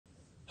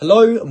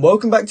Hello and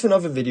welcome back to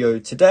another video.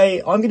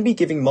 Today I'm going to be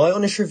giving my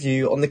honest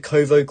review on the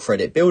Kovo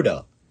credit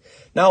builder.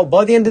 Now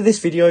by the end of this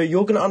video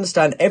you're going to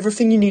understand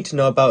everything you need to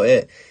know about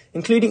it,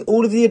 including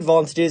all of the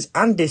advantages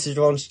and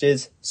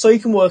disadvantages, so you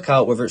can work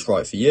out whether it's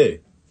right for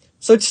you.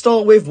 So to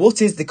start with,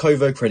 what is the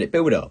Kovo credit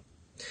builder?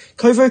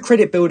 Kovo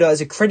credit builder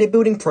is a credit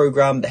building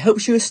program that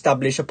helps you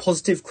establish a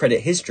positive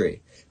credit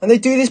history, and they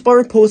do this by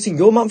reporting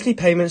your monthly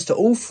payments to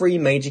all three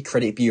major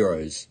credit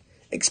bureaus: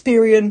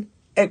 Experian,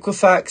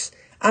 Equifax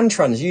and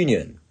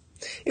TransUnion.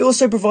 It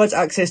also provides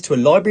access to a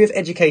library of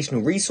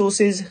educational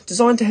resources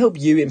designed to help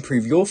you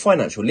improve your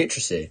financial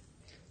literacy.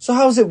 So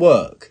how does it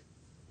work?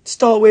 To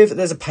start with,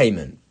 there's a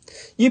payment.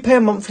 You pay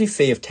a monthly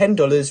fee of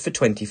 $10 for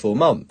 24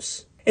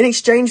 months. In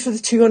exchange for the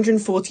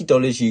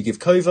 $240 you give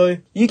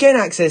Kovo, you gain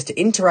access to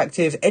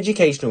interactive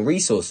educational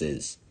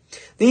resources.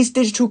 These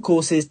digital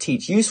courses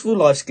teach useful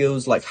life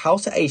skills like how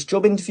to ace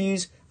job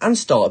interviews and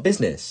start a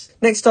business.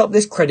 Next up,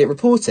 there's credit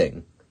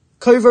reporting.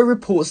 Kovo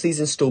reports these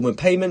instalment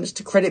payments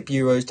to credit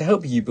bureaus to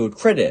help you build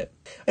credit.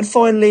 And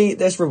finally,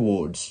 there's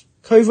rewards.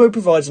 Kovo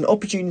provides an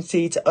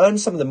opportunity to earn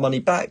some of the money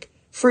back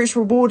through its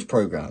rewards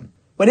program.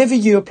 Whenever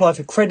you apply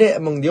for credit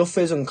among the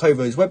offers on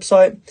Kovo's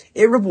website,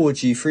 it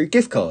rewards you through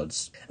gift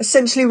cards.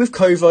 Essentially with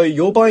Kovo,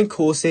 you're buying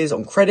courses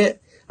on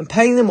credit and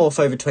paying them off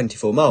over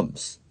 24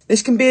 months.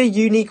 This can be a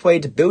unique way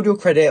to build your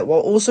credit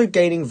while also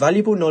gaining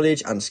valuable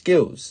knowledge and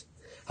skills.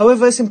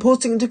 However, it's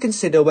important to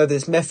consider whether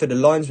this method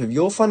aligns with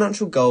your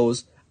financial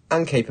goals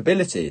and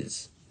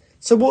capabilities.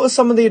 So what are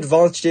some of the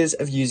advantages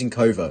of using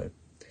Kovo?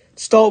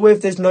 To start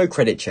with, there's no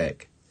credit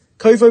check.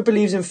 Kovo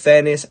believes in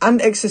fairness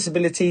and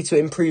accessibility to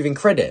improving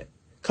credit.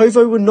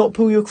 Kovo will not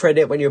pull your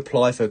credit when you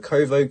apply for a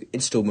Kovo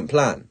installment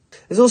plan.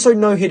 There's also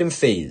no hidden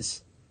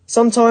fees.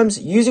 Sometimes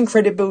using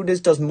credit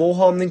builders does more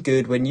harm than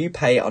good when you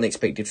pay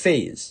unexpected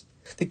fees.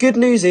 The good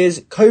news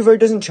is Kovo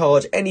doesn't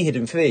charge any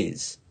hidden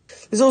fees.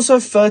 There's also a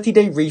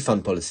 30-day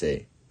refund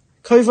policy.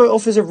 Kovo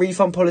offers a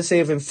refund policy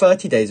within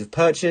 30 days of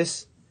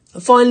purchase.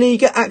 And finally, you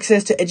get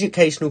access to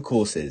educational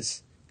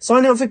courses.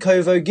 Signing up for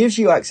Kovo gives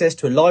you access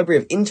to a library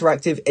of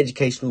interactive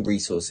educational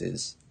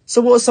resources.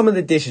 So what are some of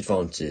the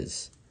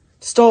disadvantages?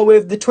 To start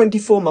with, the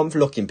 24-month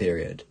lock-in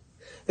period.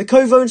 The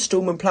Kovo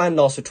instalment plan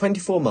lasts for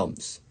 24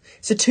 months.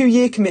 It's a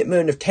 2-year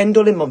commitment of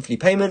 $10 monthly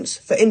payments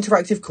for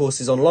interactive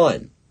courses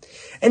online.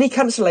 Any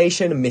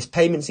cancellation and missed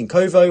payments in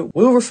Kovo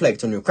will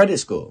reflect on your credit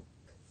score.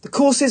 The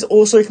courses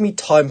also can be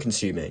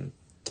time-consuming.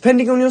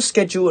 Depending on your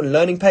schedule and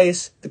learning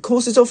pace, the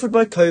courses offered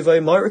by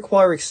Kovo might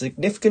require a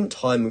significant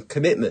time of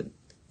commitment.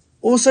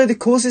 Also, the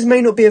courses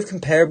may not be of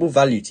comparable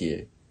value to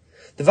you.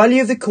 The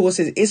value of the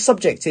courses is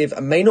subjective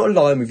and may not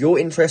align with your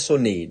interests or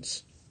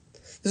needs.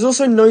 There's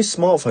also no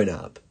smartphone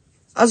app.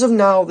 As of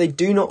now, they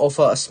do not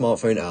offer a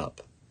smartphone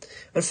app.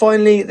 And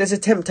finally, there's a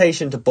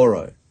temptation to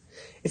borrow.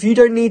 If you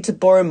don't need to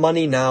borrow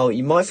money now,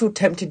 you might feel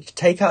tempted to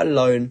take out a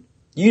loan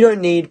you don't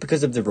need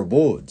because of the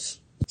rewards.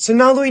 So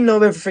now that we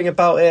know everything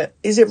about it,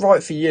 is it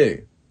right for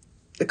you?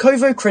 The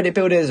Kovo Credit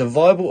Builder is a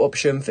viable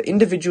option for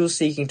individuals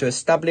seeking to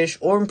establish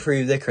or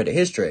improve their credit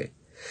history.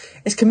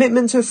 Its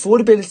commitment to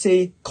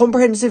affordability,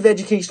 comprehensive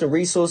educational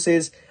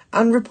resources,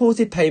 and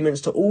reported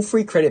payments to all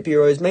three credit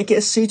bureaus make it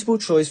a suitable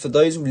choice for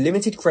those with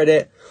limited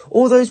credit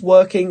or those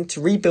working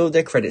to rebuild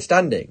their credit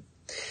standing.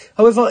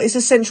 However, it's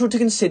essential to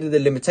consider the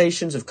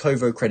limitations of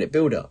Kovo Credit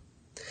Builder.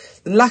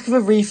 The lack of a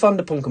refund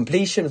upon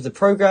completion of the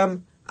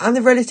program and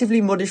the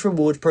relatively modest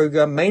rewards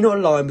program may not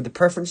align with the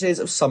preferences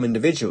of some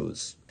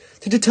individuals.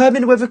 To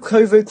determine whether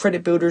Kovo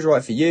Credit Builder is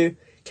right for you,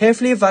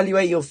 carefully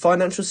evaluate your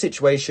financial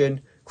situation,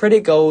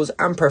 credit goals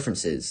and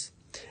preferences.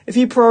 If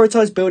you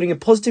prioritise building a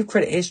positive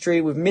credit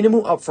history with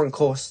minimal upfront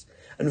costs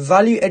and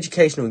value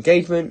educational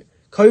engagement,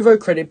 Kovo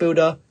Credit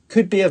Builder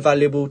could be a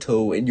valuable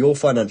tool in your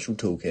financial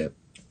toolkit.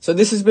 So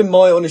this has been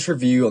my honest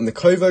review on the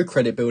Kovo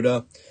Credit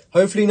Builder.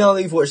 Hopefully now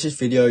that you've watched this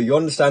video, you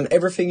understand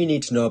everything you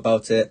need to know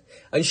about it,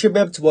 and you should be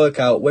able to work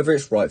out whether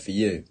it's right for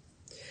you.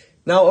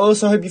 Now, I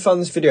also hope you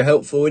found this video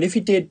helpful, and if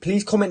you did,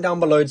 please comment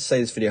down below to say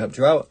this video helped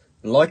you out,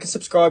 and like and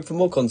subscribe for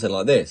more content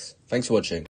like this. Thanks for watching.